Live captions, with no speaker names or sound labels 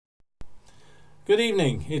Good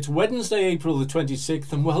evening. It's Wednesday, April the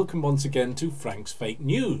 26th, and welcome once again to Frank's Fake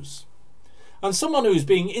News. And someone who was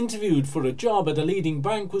being interviewed for a job at a leading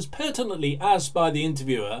bank was pertinently asked by the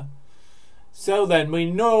interviewer, "So then, we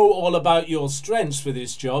know all about your strengths for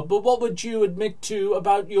this job, but what would you admit to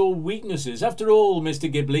about your weaknesses? After all,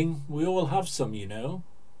 Mr. Gibbling, we all have some, you know."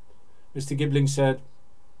 Mr. Gibbling said,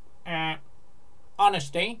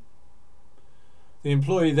 "Honesty." The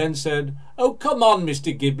employee then said, "Oh, come on,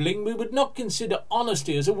 Mr. Gibbling, we would not consider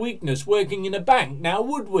honesty as a weakness working in a bank, now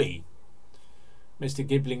would we?" Mr.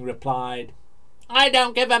 Gibbling replied, "I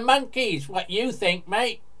don't give a monkey's what you think,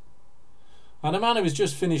 mate." And a man who has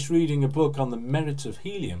just finished reading a book on the merits of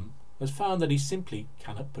helium has found that he simply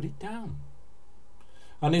cannot put it down.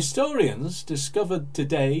 And historians discovered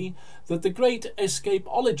today that the great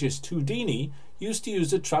escapologist Houdini used to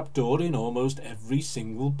use a trapdoor in almost every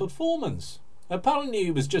single performance. Apparently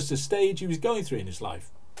it was just a stage he was going through in his life.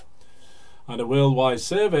 And a worldwide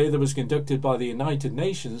survey that was conducted by the United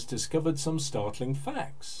Nations discovered some startling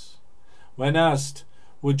facts. When asked,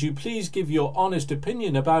 "Would you please give your honest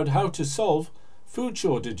opinion about how to solve food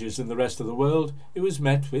shortages in the rest of the world?" it was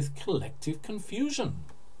met with collective confusion.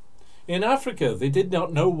 In Africa, they did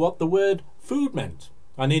not know what the word food meant,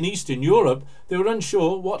 and in Eastern Europe, they were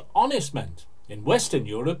unsure what honest meant. In Western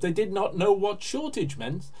Europe, they did not know what shortage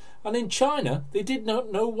meant, and in China, they did not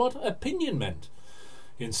know what opinion meant.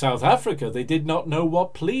 In South Africa, they did not know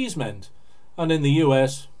what please meant, and in the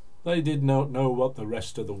US, they did not know what the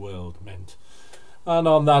rest of the world meant. And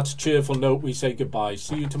on that cheerful note, we say goodbye.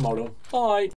 See you tomorrow. Bye.